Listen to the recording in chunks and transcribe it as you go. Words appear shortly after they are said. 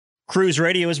Cruise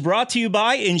Radio is brought to you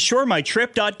by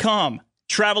InsureMyTrip.com.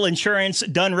 Travel insurance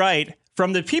done right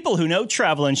from the people who know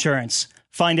travel insurance.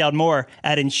 Find out more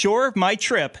at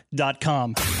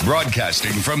InsureMyTrip.com.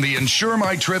 Broadcasting from the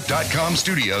InsureMyTrip.com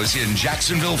studios in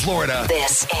Jacksonville, Florida.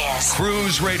 This is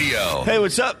Cruise Radio. Hey,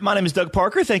 what's up? My name is Doug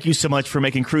Parker. Thank you so much for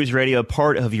making Cruise Radio a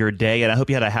part of your day, and I hope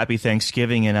you had a happy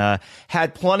Thanksgiving and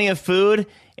had plenty of food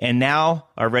and now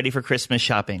are ready for Christmas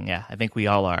shopping. Yeah, I think we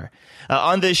all are.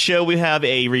 On this show, we have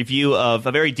a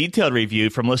very detailed review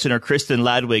from listener Kristen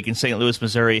Ladwig in St. Louis,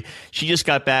 Missouri. She just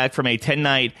got back from a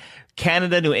 10-night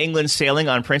Canada-New England sailing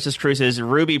on Princess Cruises'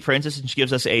 Ruby Princess, and she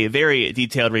gives us a very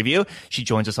detailed review. She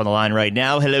joins us on the line right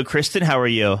now. Hello, Kristen. How are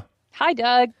you? Hi,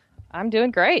 Doug. I'm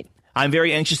doing great. I'm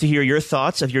very anxious to hear your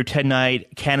thoughts of your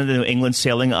 10-night Canada-New England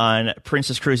sailing on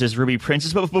Princess Cruises' Ruby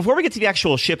Princess. But before we get to the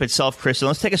actual ship itself, Kristen,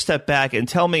 let's take a step back and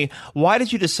tell me, why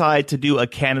did you decide to do a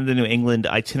Canada-New England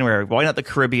itinerary? Why not the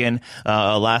Caribbean,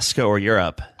 Alaska, or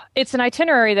Europe? It's an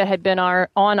itinerary that had been on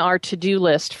our to-do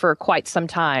list for quite some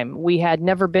time. We had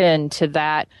never been to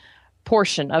that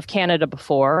portion of Canada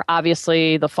before.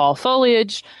 Obviously, the fall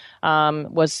foliage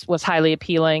was highly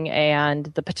appealing, and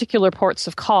the particular ports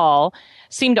of call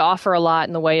seemed to offer a lot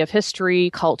in the way of history,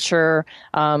 culture,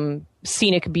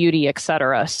 scenic beauty,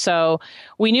 etc. So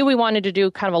we knew we wanted to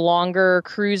do kind of a longer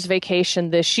cruise vacation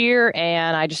this year,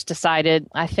 and I just decided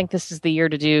I think this is the year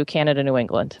to do Canada-New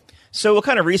England. So what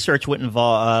kind of research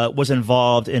was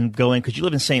involved in going, because you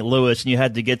live in St. Louis and you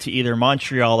had to get to either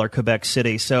Montreal or Quebec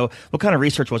City. So what kind of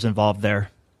research was involved there?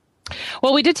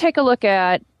 Well, we did take a look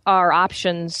at our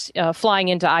options flying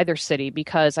into either city,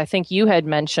 because I think you had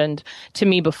mentioned to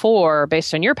me before,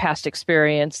 based on your past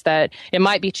experience, that it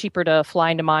might be cheaper to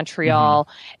fly into Montreal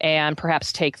and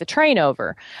perhaps take the train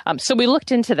over. So we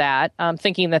looked into that,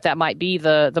 thinking that might be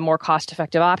the more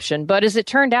cost-effective option. But as it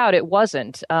turned out, it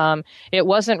wasn't. It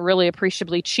wasn't really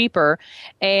appreciably cheaper.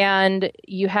 And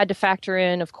you had to factor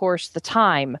in, of course, the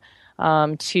time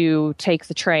to take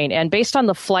the train. And based on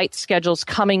the flight schedules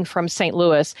coming from St.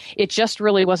 Louis, it just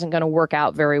really wasn't going to work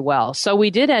out very well. So we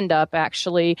did end up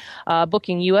actually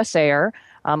booking U.S. Air,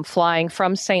 flying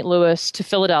from St. Louis to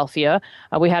Philadelphia.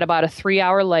 We had about a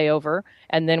 3-hour layover,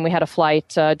 and then we had a flight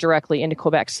directly into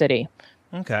Quebec City.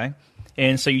 Okay.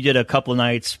 And so you did a couple of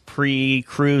nights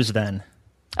pre-cruise then?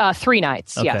 3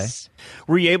 nights, okay. Yes.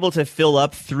 Were you able to fill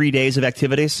up 3 days of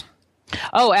activities?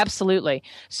 Oh, absolutely.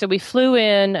 So we flew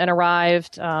in and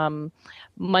arrived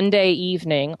Monday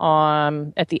evening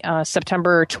at the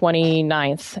September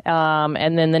 29th.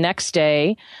 And then the next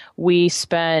day, we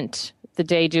spent the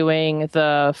day doing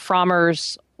the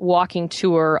Frommer's walking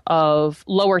tour of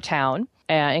Lower Town,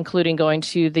 including going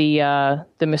to the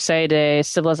Musée de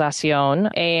Civilisation.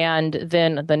 And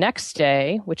then the next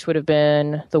day, which would have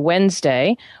been the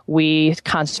Wednesday, we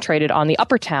concentrated on the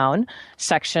Upper Town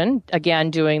section,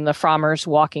 again doing the Frommer's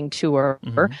walking tour,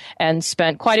 and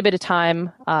spent quite a bit of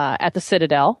time at the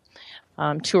Citadel,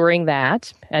 touring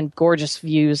that, and gorgeous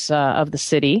views of the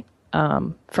city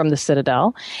from the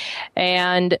Citadel.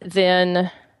 And then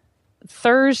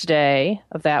Thursday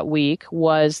of that week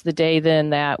was the day then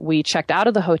that we checked out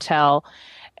of the hotel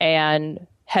and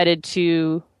headed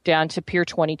down to Pier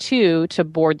 22 to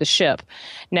board the ship.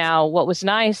 Now, what was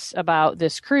nice about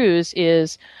this cruise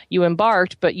is you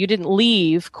embarked, but you didn't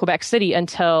leave Quebec City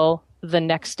until the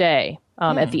next day.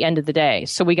 At the end of the day.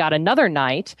 So we got another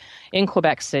night in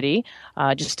Quebec City.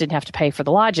 Just didn't have to pay for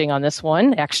the lodging on this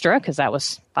one extra, because that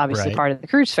was obviously part of the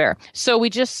cruise fare. So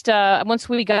we just, once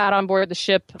we got on board the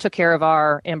ship, took care of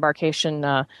our embarkation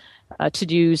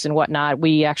to-dos and whatnot.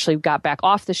 We actually got back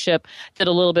off the ship, did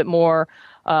a little bit more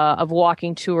of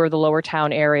walking tour the Lower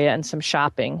Town area and some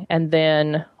shopping. And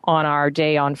then on our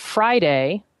day on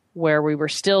Friday, where we were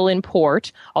still in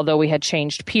port, although we had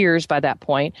changed piers by that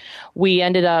point, we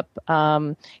ended up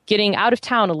getting out of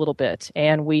town a little bit,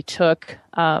 and we took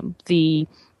the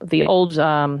old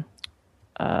the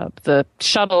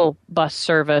shuttle bus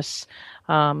service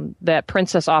that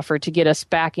Princess offered to get us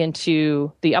back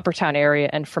into the Upper Town area,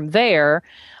 and from there,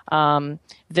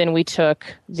 then we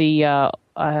took the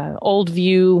Old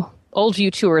View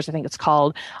Tours, I think it's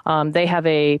called. They have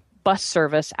a bus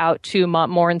service out to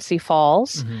Montmorency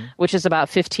Falls, which is about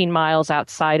 15 miles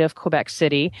outside of Quebec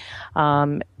City.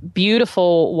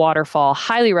 Beautiful waterfall.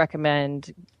 Highly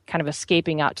recommend kind of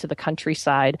escaping out to the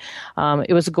countryside.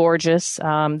 It was gorgeous.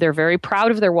 They're very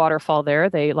proud of their waterfall there.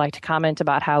 They like to comment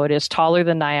about how it is taller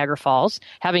than Niagara Falls.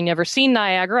 Having never seen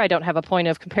Niagara, I don't have a point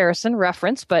of comparison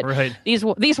reference, but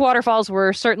these waterfalls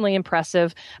were certainly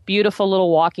impressive. Beautiful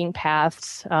little walking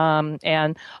paths,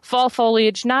 and fall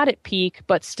foliage, not at peak,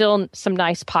 but still some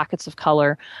nice pockets of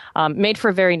color. Made for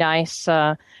a very nice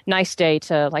day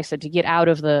to, like I said, to get out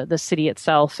of the city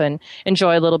itself and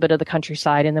enjoy a little bit of the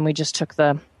countryside. And then we just took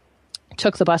the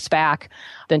bus back,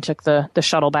 then took the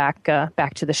shuttle back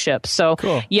to the ship. So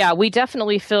cool. Yeah, we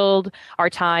definitely filled our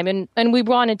time, and we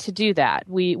wanted to do that.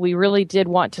 We really did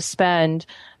want to spend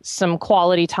some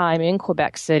quality time in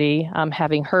Quebec City.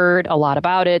 Having heard a lot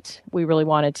about it, we really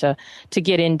wanted to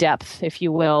get in depth, if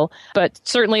you will. But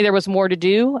certainly there was more to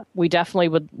do. We definitely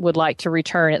would like to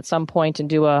return at some point and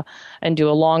do a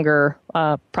longer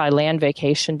probably land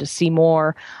vacation to see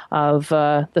more of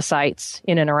the sites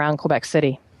in and around Quebec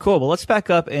City. Cool. Well, let's back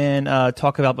up and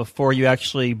talk about before you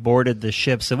actually boarded the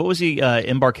ship. So what was the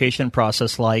embarkation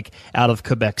process like out of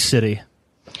Quebec City?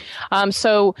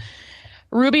 So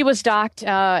Ruby was docked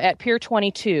at Pier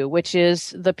 22, which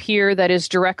is the pier that is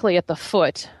directly at the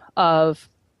foot of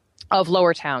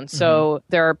Lower Town. So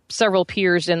there are several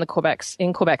piers in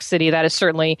Quebec City. That is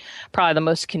certainly probably the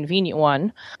most convenient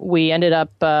one. We ended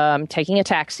up taking a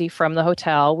taxi from the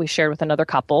hotel we shared with another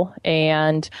couple,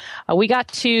 and we got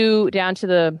down to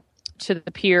the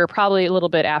pier probably a little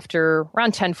bit after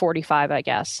around 10:45, I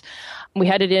guess. We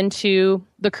headed into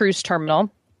the cruise terminal.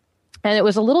 And it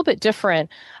was a little bit different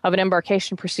of an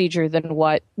embarkation procedure than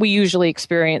what we usually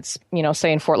experience,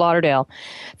 say in Fort Lauderdale.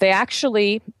 They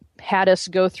actually had us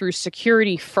go through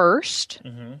security first.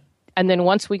 And then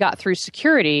once we got through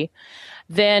security,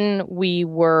 then we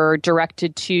were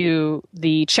directed to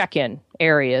the check-in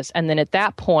areas. And then at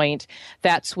that point,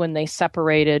 that's when they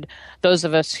separated those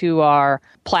of us who are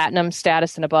platinum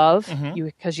status and above,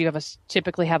 because you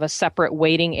typically have a separate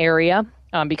waiting area.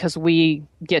 Because we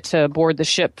get to board the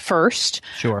ship first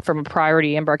from a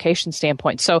priority embarkation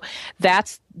standpoint. So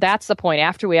that's the point.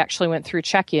 After we actually went through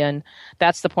check-in,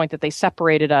 that's the point that they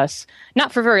separated us.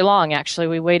 Not for very long, actually.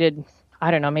 We waited, I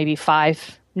don't know, maybe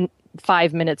five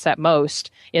minutes at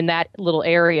most in that little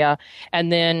area,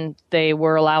 and then they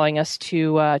were allowing us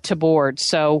to board.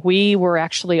 So we were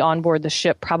actually on board the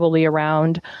ship probably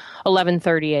around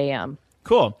 11:30 a.m.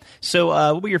 Cool. So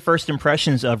what were your first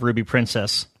impressions of Ruby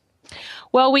Princess?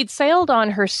 Well, we'd sailed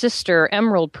on her sister,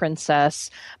 Emerald Princess,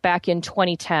 back in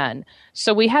 2010.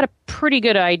 So we had a pretty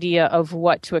good idea of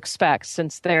what to expect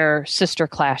since they're sister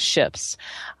class ships.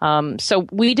 So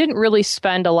we didn't really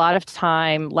spend a lot of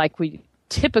time like we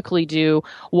typically do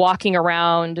walking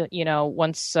around,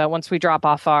 once we drop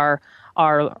off our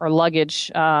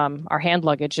luggage, our hand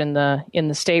luggage in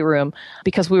the stateroom,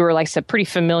 because we were, like I said, pretty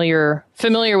familiar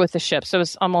with the ship. So it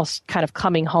was almost kind of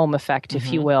coming home effect,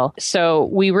 if you will. So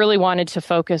we really wanted to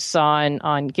focus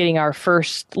on getting our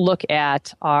first look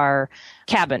at our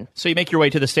cabin. So you make your way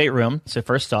to the stateroom. So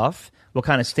first off, what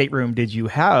kind of stateroom did you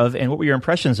have, and what were your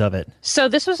impressions of it? So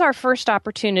this was our first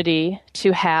opportunity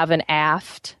to have an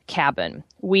aft cabin.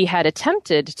 We had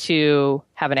attempted to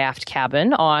have an aft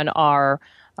cabin on our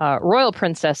Royal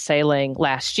Princess sailing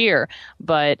last year,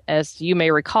 but as you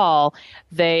may recall,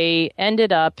 they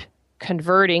ended up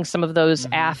converting some of those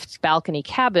aft balcony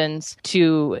cabins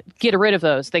to get rid of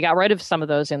those. They got rid of some of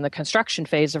those in the construction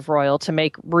phase of Royal to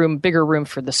make bigger room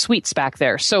for the suites back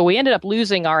there. So we ended up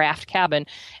losing our aft cabin,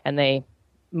 and they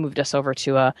moved us over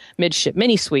to a midship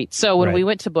mini suite. So when we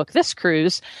went to book this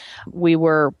cruise, we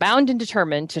were bound and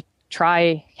determined to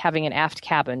try having an aft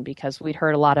cabin, because we'd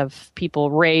heard a lot of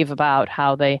people rave about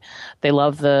how they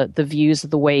love the views of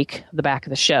the wake, the back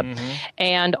of the ship.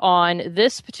 And on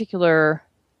this particular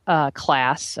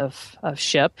class of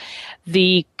ship,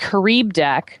 the Carib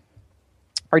deck,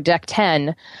 or deck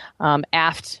 10,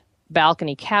 aft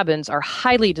balcony cabins are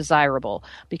highly desirable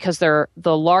because they're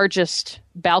the largest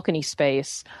balcony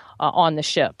space on the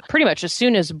ship. Pretty much as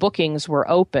soon as bookings were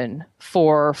open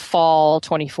for fall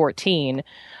 2014,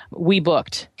 we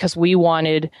booked because we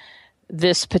wanted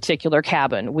this particular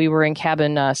cabin. We were in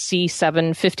cabin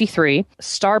C753,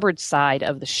 starboard side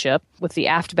of the ship. With the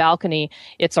aft balcony,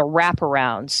 it's a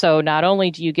wraparound. So not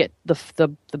only do you get the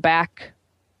back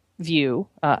view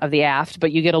of the aft,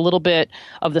 but you get a little bit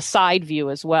of the side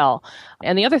view as well.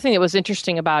 And the other thing that was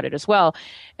interesting about it as well,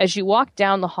 as you walk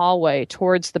down the hallway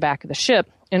towards the back of the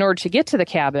ship, in order to get to the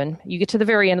cabin, you get to the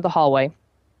very end of the hallway,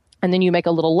 and then you make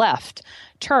a little left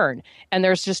turn, and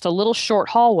there's just a little short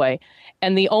hallway,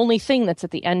 and the only thing that's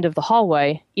at the end of the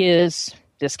hallway is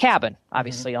this cabin,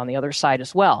 obviously on the other side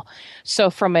as well. So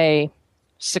from a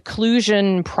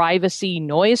seclusion, privacy,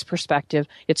 noise perspective,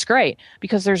 it's great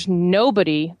because there's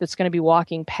nobody that's going to be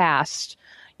walking past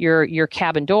your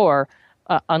cabin door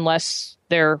unless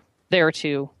they're there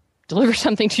to deliver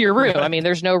something to your room. I mean,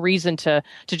 there's no reason to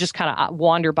just kind of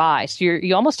wander by. So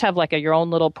you almost have like your own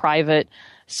little private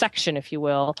section, if you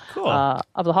will, cool.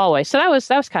 Of the hallway. So that was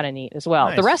kind of neat as well.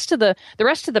 Nice. The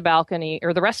rest of the balcony,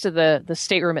 or the rest of the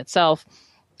stateroom itself,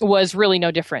 was really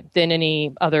no different than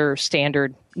any other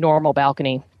standard normal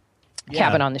balcony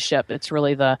cabin on the ship. It's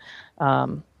really the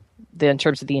in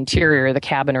terms of the interior, the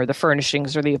cabin, or the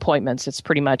furnishings, or the appointments, it's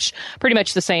pretty much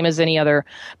the same as any other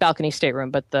balcony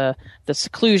stateroom. But the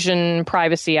seclusion,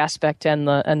 privacy aspect, and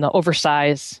the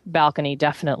oversized balcony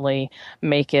definitely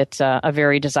make it a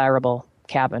very desirable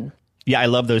cabin. Yeah, I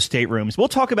love those staterooms. We'll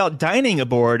talk about dining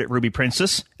aboard Ruby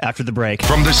Princess after the break.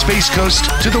 From the Space Coast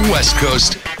to the West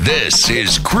Coast, this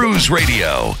is Cruise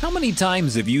Radio. How many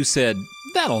times have you said,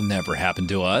 "That'll never happen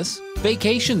to us"?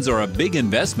 Vacations are a big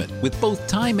investment with both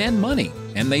time and money,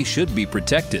 and they should be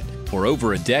protected. For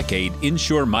over a decade,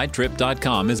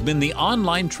 InsureMyTrip.com has been the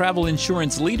online travel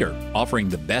insurance leader, offering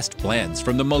the best plans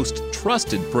from the most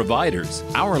trusted providers.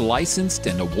 Our licensed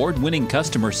and award-winning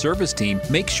customer service team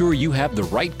makes sure you have the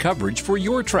right coverage for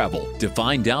your travel. To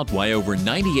find out why over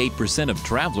 98% of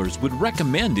travelers would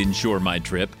recommend Insure My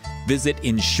Trip, visit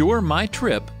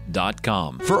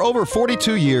InsureMyTrip.com. For over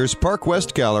 42 years, Park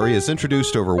West Gallery has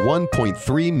introduced over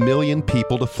 1.3 million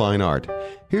people to fine art.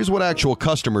 Here's what actual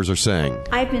customers are saying.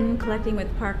 I've been collecting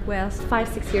with Park West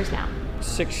 5-6 years now.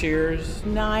 6 years.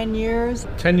 9 years.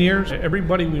 10 years.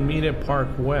 Everybody we meet at Park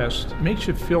West makes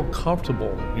you feel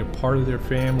comfortable. You're part of their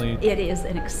family. It is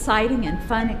an exciting and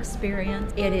fun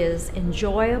experience. It is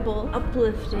enjoyable,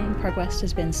 uplifting. Park West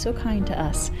has been so kind to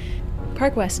us.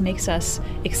 Park West makes us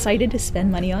excited to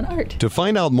spend money on art. To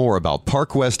find out more about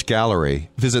Park West Gallery,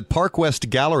 visit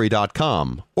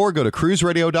parkwestgallery.com or go to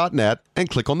cruiseradio.net and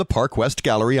click on the Park West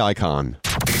Gallery icon.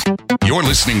 You're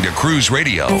listening to Cruise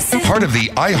Radio, part of the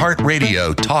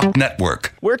iHeartRadio Talk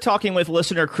Network. We're talking with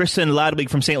listener Kristen Ladwig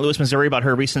from St. Louis, Missouri about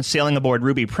her recent sailing aboard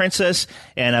Ruby Princess,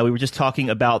 and we were just talking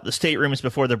about the staterooms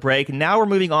before the break. Now we're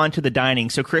moving on to the dining.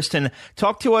 So, Kristen,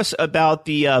 talk to us about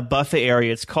the buffet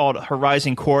area. It's called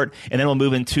Horizon Court, and then we'll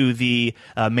move into the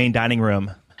main dining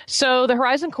room. So the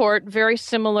Horizon Court, very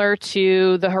similar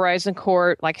to the Horizon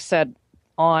Court, like I said,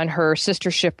 on her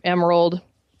sister ship Emerald,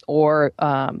 or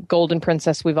Golden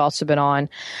Princess we've also been on.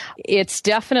 It's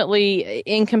definitely,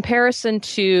 in comparison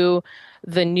to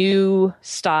the new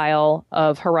style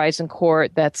of Horizon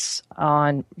Court that's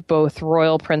on both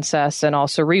Royal Princess and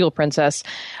also Regal Princess,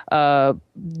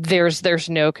 there's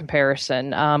no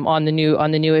comparison. On the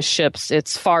newest ships,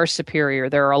 it's far superior.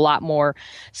 There are a lot more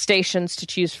stations to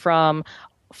choose from,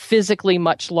 physically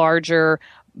much larger,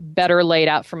 better laid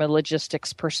out from a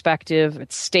logistics perspective.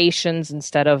 It's stations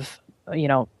instead of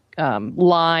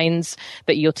lines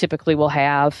that you'll typically will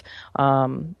have.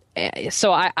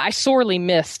 So I sorely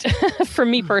missed, for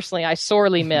me personally, I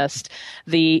sorely missed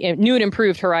the new and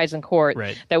improved Horizon Court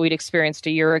that we'd experienced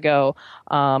a year ago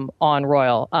on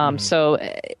Royal. So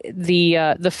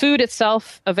the food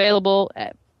itself available,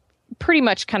 pretty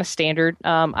much kind of standard.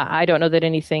 I don't know that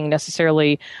anything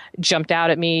necessarily jumped out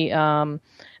at me.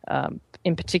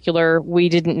 In particular, we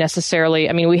didn't necessarily.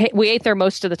 I mean, we ate there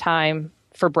most of the time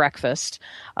for breakfast.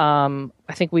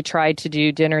 I think we tried to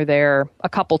do dinner there a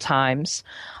couple times,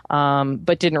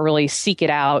 but didn't really seek it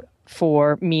out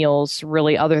for meals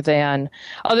really other than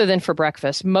for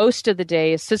breakfast. Most of the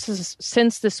days,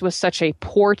 since this was such a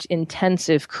port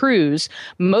intensive cruise,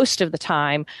 most of the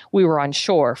time we were on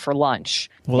shore for lunch.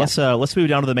 Well, let's move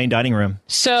down to the main dining room.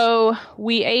 So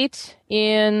we ate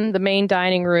in the main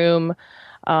dining room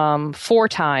 4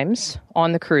 times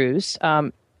on the cruise.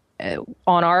 On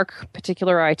our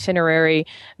particular itinerary,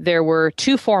 there were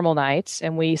 2 formal nights,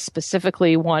 and we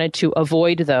specifically wanted to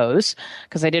avoid those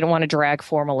because I didn't want to drag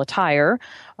formal attire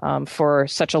for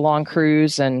such a long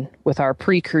cruise, and with our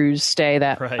pre-cruise stay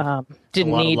that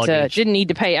didn't need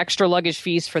to pay extra luggage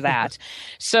fees for that.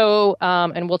 So,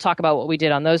 and we'll talk about what we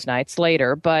did on those nights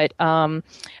later. But the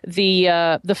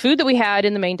food that we had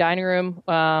in the main dining room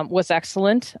was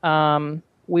excellent.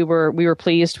 We were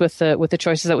pleased with the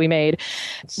choices that we made.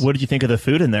 What did you think of the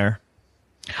food in there?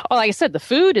 Oh, like I said, the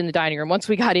food in the dining room, once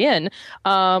we got in,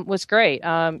 was great.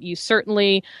 You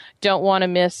certainly don't want to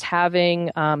miss having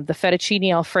the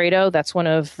fettuccine Alfredo. That's one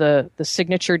of the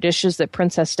signature dishes that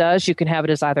Princess does. You can have it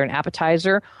as either an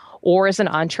appetizer or as an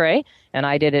entree, and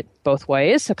I did it both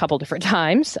ways a couple different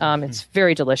times. It's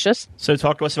very delicious. So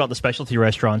talk to us about the specialty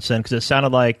restaurants then, because it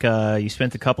sounded like you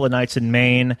spent a couple of nights in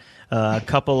Maine, a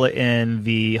couple in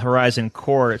the Horizon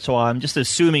Court, so I'm just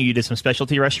assuming you did some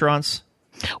specialty restaurants?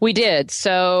 We did.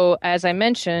 So, as I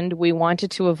mentioned, we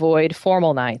wanted to avoid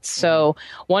formal nights. So,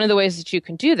 one of the ways that you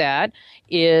can do that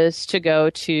is to go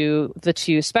to the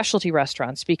 2 specialty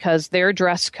restaurants because their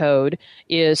dress code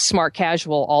is smart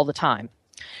casual all the time.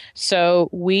 So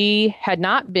we had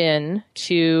not been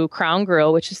to Crown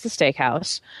Grill, which is the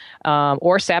steakhouse,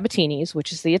 or Sabatini's,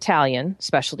 which is the Italian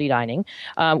specialty dining.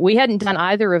 We hadn't done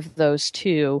either of those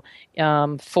 2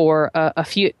 for a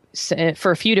few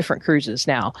different cruises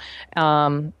now.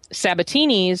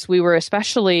 Sabatini's, we were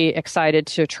especially excited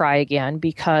to try again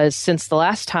because since the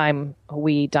last time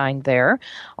we dined there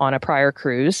on a prior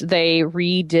cruise, they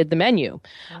redid the menu.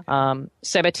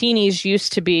 Sabatini's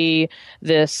used to be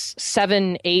this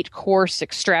 7-8 course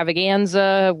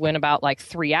extravaganza, went about like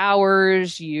 3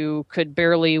 hours. You could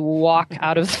barely walk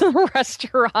out of the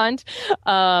restaurant.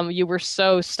 You were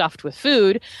so stuffed with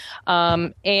food,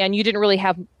 and you didn't really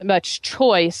have much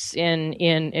choice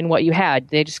in what you had.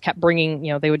 They just kept bringing,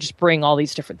 they would just bring all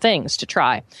these different things to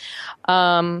try,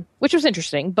 which was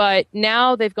interesting. But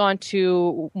now they've gone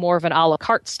to more of an a la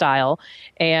carte style,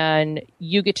 and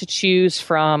you get to choose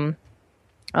from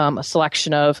a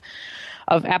selection of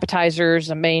appetizers,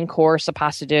 a main course, a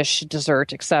pasta dish,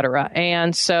 dessert, etc.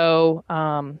 And so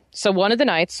one of the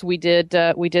nights we did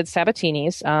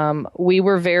Sabatini's. We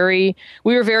were very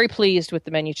pleased with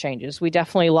the menu changes. We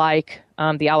definitely like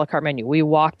the a la carte menu. We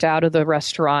walked out of the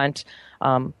restaurant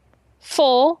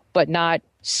full, but not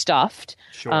stuffed.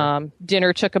 Sure.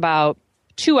 Dinner took about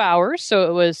 2 hours, so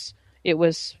it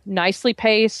was nicely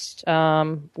paced,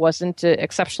 wasn't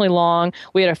exceptionally long.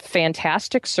 We had a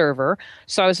fantastic server,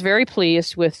 so I was very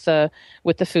pleased with the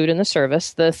food and the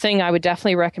service. The thing I would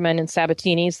definitely recommend in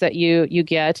Sabatini's that you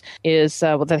get is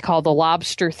what they call the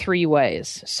lobster 3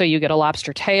 ways. So you get a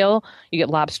lobster tail, you get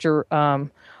lobster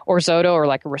orzotto or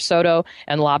like a risotto,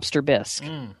 and lobster bisque.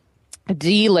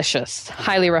 Delicious.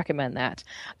 Highly recommend that.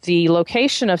 The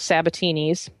location of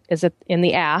Sabatini's is in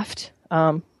the aft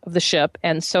of the ship,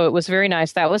 and so it was very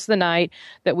nice. That was the night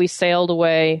that we sailed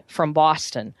away from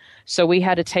Boston. So we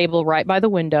had a table right by the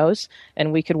windows,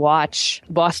 and we could watch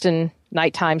Boston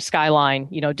nighttime skyline,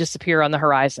 disappear on the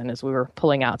horizon as we were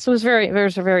pulling out. So it was very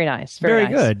nice. Very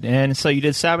nice. Good. And so you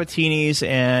did Sabatini's,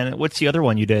 and what's the other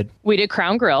one you did? We did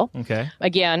Crown Grill. Okay.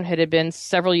 Again, it had been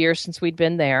several years since we'd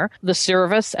been there. The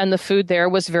service and the food there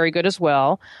was very good as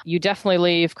well. You definitely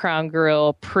leave Crown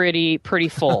Grill pretty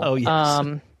full. Oh,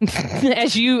 yes.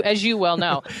 as you well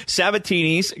know.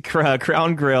 Sabatini's,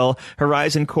 Crown Grill,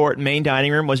 Horizon Court, main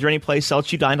dining room. Was there any place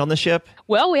else you dined on the ship?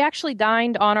 Well, we actually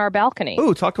dined on our balcony.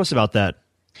 Ooh, talk to us about that.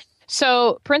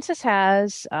 So Princess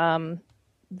has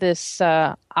this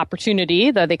opportunity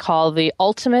that they call the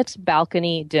ultimate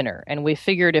balcony dinner. And we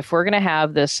figured if we're going to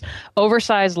have this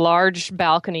oversized large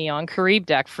balcony on Carib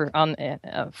deck for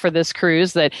this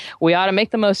cruise, that we ought to make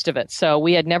the most of it. So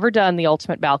we had never done the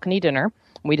ultimate balcony dinner.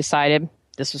 We decided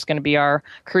this was going to be our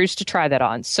cruise to try that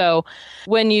on. So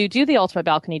when you do the ultimate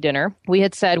balcony dinner, we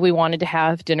had said we wanted to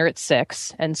have dinner at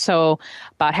 6. And so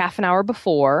about half an hour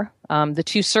before, the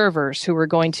 2 servers who were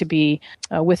going to be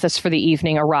with us for the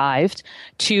evening arrived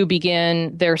to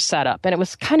begin their setup. And it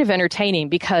was kind of entertaining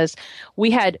because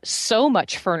we had so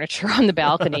much furniture on the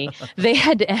balcony. They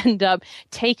had to end up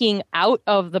taking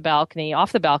off the balcony,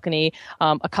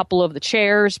 a couple of the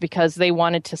chairs because they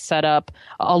wanted to set up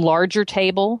a larger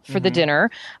table for the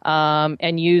dinner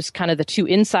and use kind of the 2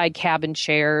 inside cabin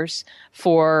chairs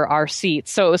for our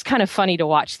seats. So it was kind of funny to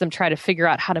watch them try to figure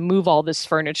out how to move all this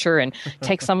furniture and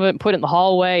take some of it and put it in the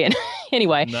hallway. And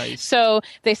anyway, nice. So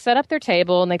they set up their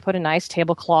table and they put a nice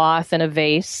tablecloth and a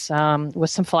vase with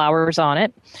some flowers on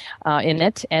it, in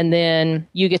it. And then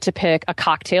you get to pick a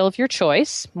cocktail of your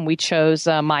choice. We chose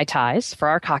Mai Tais for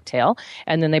our cocktail.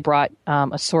 And then they brought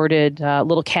assorted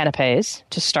little canapes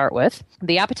to start with.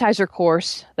 The appetizer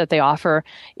course that they offer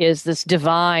is this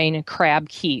divine crab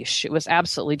quiche. It was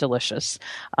absolutely delicious.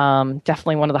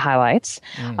 Definitely one of the highlights.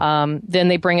 Then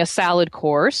they bring a salad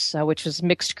course, which is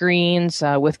mixed greens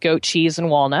with goat cheese and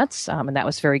walnuts, and that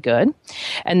was very good.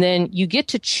 And then you get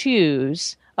to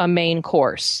choose a main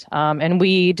course. And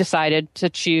we decided to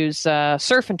choose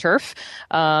surf and turf.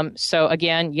 So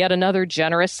again, yet another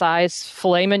generous size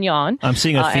filet mignon. I'm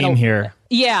seeing a theme here.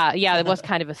 Yeah, it was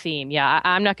kind of a theme. Yeah,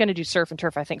 I'm not going to do surf and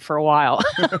turf, I think, for a while.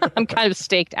 I'm kind of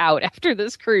staked out after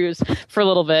this cruise for a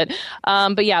little bit.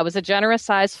 But yeah, it was a generous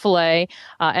size filet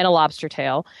and a lobster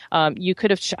tail. You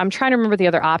could have, I'm trying to remember the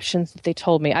other options that they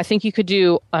told me. I think you could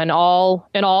do an all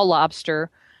lobster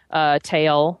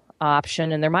tail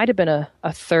option, and there might have been a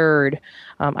third.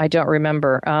 I don't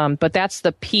remember. But that's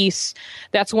the piece.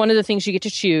 That's one of the things you get to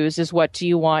choose is what do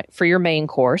you want for your main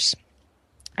course.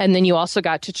 And then you also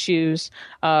got to choose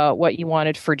what you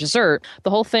wanted for dessert. The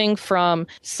whole thing from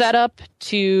setup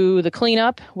to the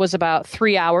cleanup was about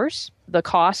 3 hours. The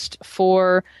cost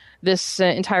for this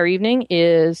entire evening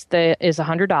is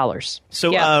 $100.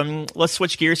 So let's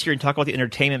switch gears here and talk about the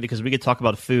entertainment, because we could talk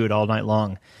about food all night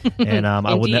long, and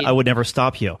I would never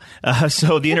stop you.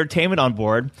 So the entertainment on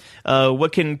board,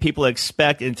 what can people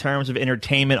expect in terms of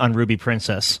entertainment on Ruby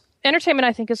Princess? Entertainment,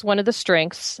 I think, is one of the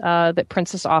strengths that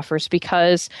Princess offers,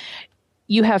 because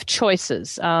you have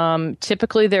choices.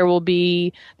 Typically, there will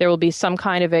be some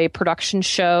kind of a production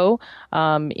show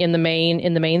in the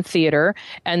main theater,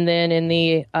 and then in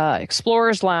the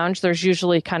Explorers Lounge, there's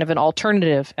usually kind of an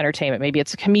alternative entertainment. Maybe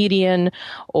it's a comedian,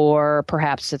 or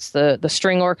perhaps it's the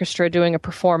string orchestra doing a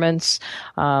performance,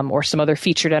 or some other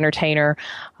featured entertainer.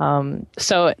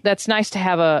 So that's nice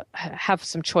to have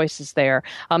some choices there.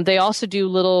 They also do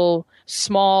little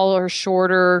smaller,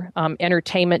 shorter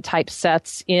entertainment type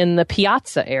sets in the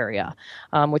piazza area,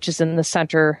 which is in the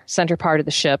center part of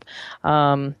the ship.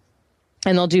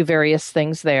 And they'll do various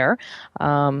things there.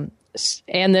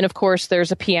 And then, of course,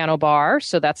 there's a piano bar,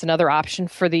 so that's another option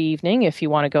for the evening if you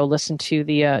want to go listen to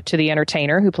the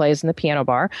entertainer who plays in the piano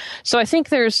bar. So I think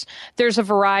there's a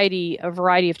variety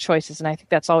of choices, and I think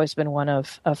that's always been one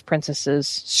of Princess's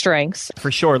strengths.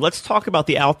 For sure. Let's talk about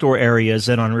the outdoor areas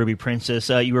then on Ruby Princess.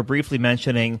 You were briefly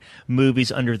mentioning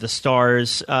movies under the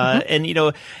stars,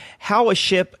 and how a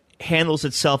ship handles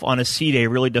itself on a sea day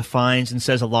really defines and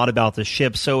says a lot about the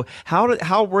ship. So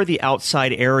how were the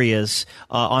outside areas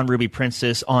on Ruby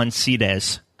Princess on sea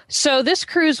days? So this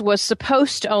cruise was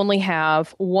supposed to only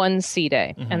have one sea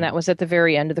day, and that was at the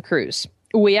very end of the cruise.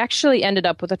 We actually ended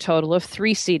up with a total of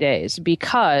 3 sea days,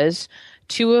 because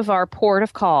 2 of our port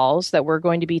of calls that were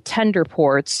going to be tender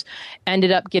ports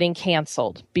ended up getting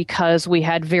canceled because we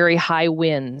had very high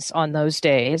winds on those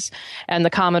days, and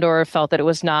the Commodore felt that it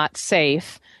was not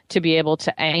safe to be able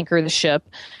to anchor the ship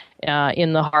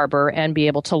in the harbor and be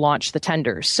able to launch the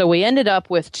tenders. So we ended up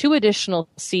with 2 additional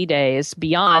sea days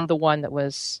beyond the one that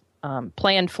was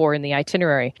planned for in the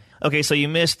itinerary. Okay, so you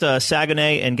missed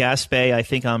Saguenay and Gaspé. I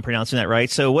think I'm pronouncing that right.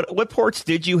 So what ports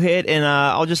did you hit? And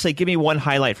I'll just say, give me one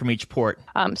highlight from each port.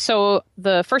 So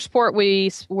the first port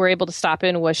we were able to stop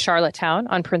in was Charlottetown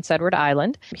on Prince Edward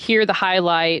Island. Here, the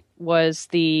highlight was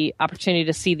the opportunity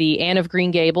to see the Anne of Green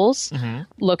Gables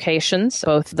locations,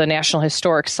 both the National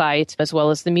Historic Site as well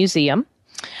as the museum.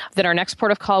 Then our next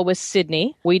port of call was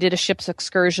Sydney. We did a ship's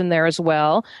excursion there as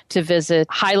well to visit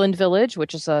Highland Village,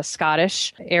 which is a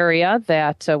Scottish area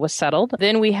that was settled.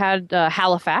 Then we had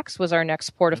Halifax was our next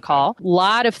port of call. A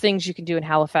lot of things you can do in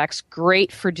Halifax.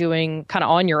 Great for doing kind of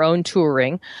on your own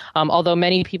touring, although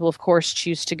many people, of course,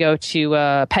 choose to go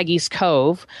to Peggy's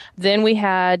Cove. Then we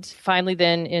had finally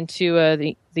then into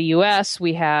the U.S.,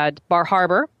 we had Bar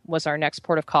Harbor was our next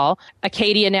port of call.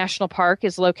 Acadia National Park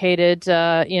is located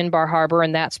in Bar Harbor,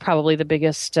 and that's probably the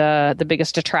biggest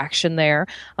attraction there.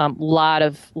 Lot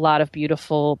of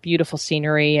beautiful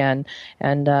scenery and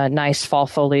nice fall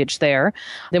foliage there.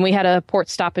 Then we had a port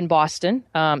stop in Boston.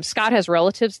 Scott has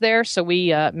relatives there, so we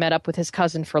met up with his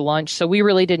cousin for lunch. So we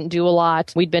really didn't do a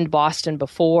lot. We'd been to Boston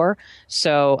before,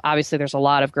 so obviously there's a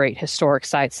lot of great historic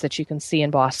sites that you can see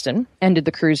in Boston. Ended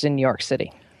the cruise in New York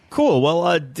City. Cool. Well,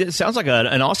 it sounds like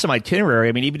an awesome itinerary.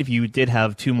 I mean, even if you did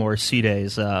have 2 more sea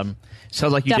days, sounds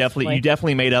like you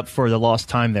definitely made up for the lost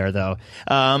time there, though.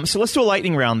 So let's do a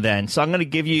lightning round then. So I'm going to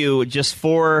give you just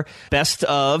 4 best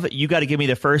of. You got to give me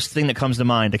the first thing that comes to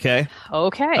mind, okay?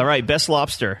 Okay. All right. Best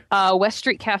lobster. West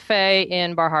Street Cafe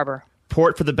in Bar Harbor.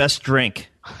 Port for the best drink.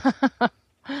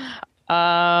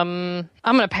 I'm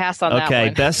going to pass on that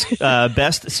one. Okay.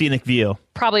 Best scenic view.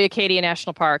 Probably Acadia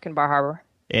National Park in Bar Harbor.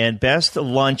 And best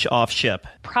lunch off ship.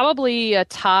 Probably a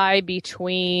tie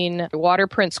between Water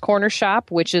Prince Corner Shop,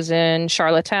 which is in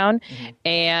Charlottetown,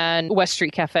 and West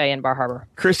Street Cafe in Bar Harbor.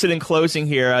 Kristen, in closing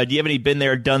here, do you have any been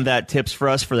there, done that tips for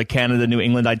us for the Canada-New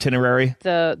England itinerary?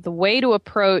 The way to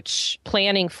approach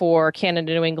planning for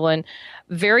Canada-New England,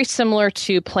 very similar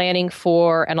to planning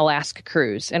for an Alaska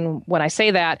cruise. And when I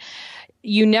say that,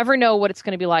 you never know what it's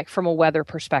going to be like from a weather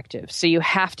perspective. So you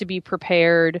have to be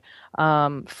prepared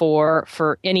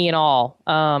for any and all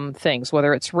things,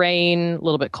 whether it's rain, a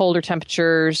little bit colder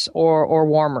temperatures, or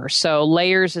warmer. So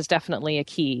layers is definitely a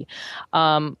key.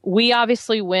 We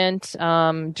obviously went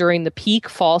during the peak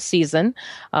fall season,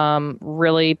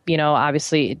 really,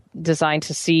 obviously designed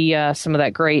to see some of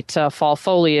that great fall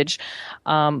foliage.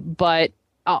 But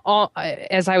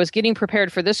as I was getting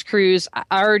prepared for this cruise, I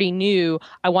already knew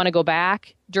I want to go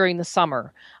back during the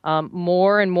summer.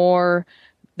 More and more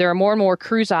there are more and more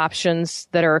cruise options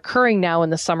that are occurring now in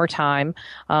the summertime,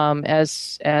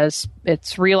 as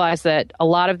it's realized that a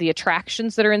lot of the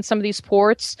attractions that are in some of these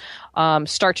ports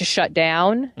start to shut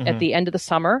down at the end of the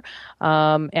summer,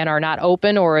 and are not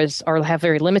open or have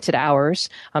very limited hours.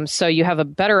 So you have a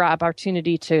better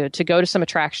opportunity to go to some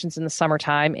attractions in the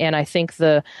summertime. And I think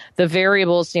the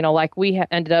variables, like we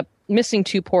ended up missing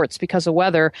 2 ports because of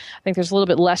weather. I think there's a little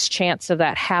bit less chance of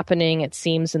that happening, it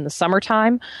seems, in the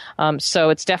summertime. So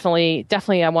it's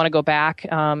definitely I want to go back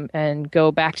and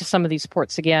go back to some of these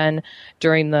ports again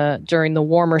during the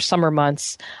warmer summer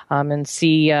months, and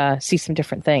see some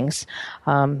different things.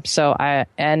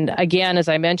 And again, as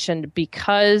I mentioned,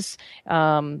 because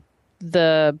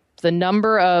the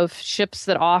number of ships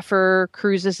that offer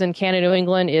cruises in Canada, New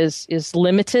England is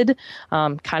limited,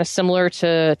 kind of similar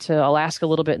to Alaska a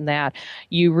little bit in that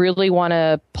you really want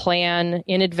to plan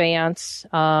in advance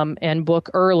and book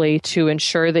early to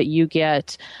ensure that you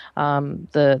get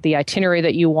the itinerary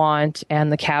that you want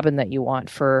and the cabin that you want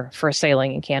for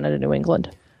sailing in Canada, New England.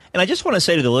 And I just want to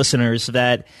say to the listeners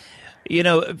that, a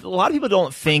lot of people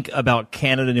don't think about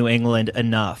Canada, New England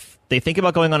enough. They think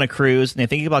about going on a cruise, and they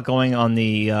think about going on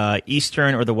the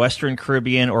Eastern or the Western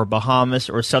Caribbean or Bahamas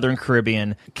or Southern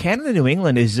Caribbean. Canada, New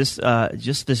England is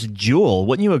just this jewel.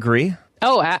 Wouldn't you agree?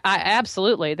 Oh,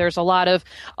 absolutely. There's a lot of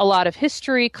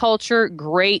history, culture,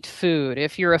 great food.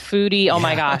 If you're a foodie, oh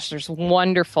my gosh, there's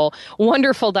wonderful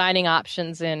dining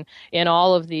options in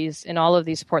all of these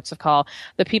ports of call.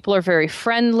 The people are very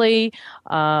friendly.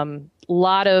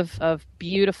 Lot of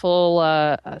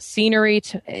beautiful scenery.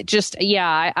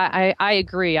 I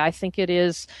agree. I think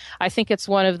it's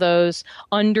one of those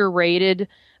underrated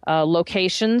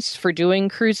locations for doing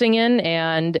cruising in,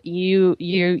 and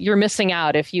you're missing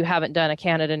out if you haven't done a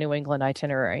Canada New England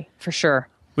itinerary, for sure.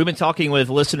 We've been talking with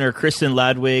listener Kristen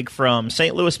Ladwig from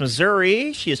St. Louis,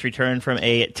 Missouri. She has returned from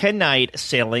a 10-night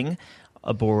sailing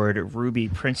aboard Ruby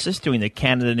Princess doing the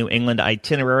Canada New England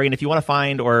itinerary. And if you want to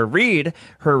find or read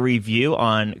her review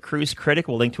on Cruise Critic,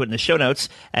 we'll link to it in the show notes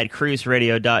at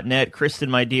cruiseradio.net. Kristen,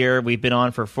 my dear, we've been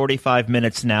on for 45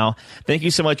 minutes now. Thank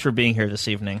you so much for being here this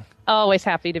evening. Always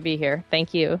happy to be here.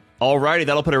 Thank you. All righty,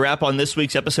 that'll put a wrap on this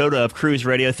week's episode of Cruise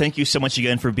Radio. Thank you so much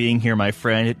again for being here, my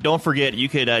friend. Don't forget, you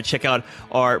could check out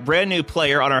our brand new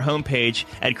player on our homepage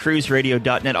at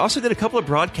cruiseradio.net. Also did a couple of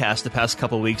broadcasts the past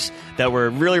couple of weeks that were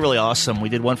really, really awesome. We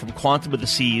did one from Quantum of the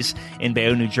Seas in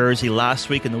Bayonne, New Jersey last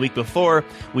week, and the week before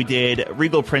we did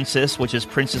Regal Princess, which is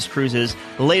Princess Cruises'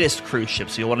 latest cruise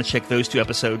ship. So you'll want to check those 2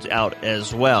 episodes out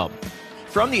as well.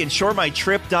 From the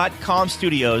InsureMyTrip.com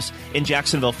studios in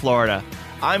Jacksonville, Florida,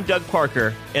 I'm Doug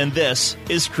Parker, and this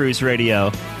is Cruise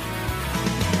Radio.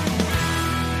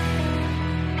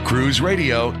 Cruise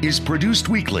Radio is produced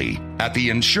weekly at the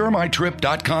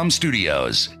InsureMyTrip.com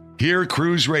studios. Hear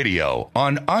Cruise Radio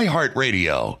on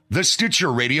iHeartRadio, the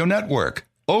Stitcher Radio Network,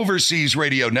 Overseas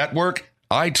Radio Network,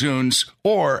 iTunes,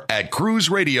 or at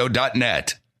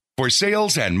cruiseradio.net. For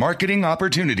sales and marketing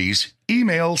opportunities,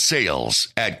 email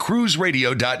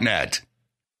sales@cruiseradio.net.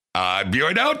 I'm your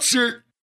announcer,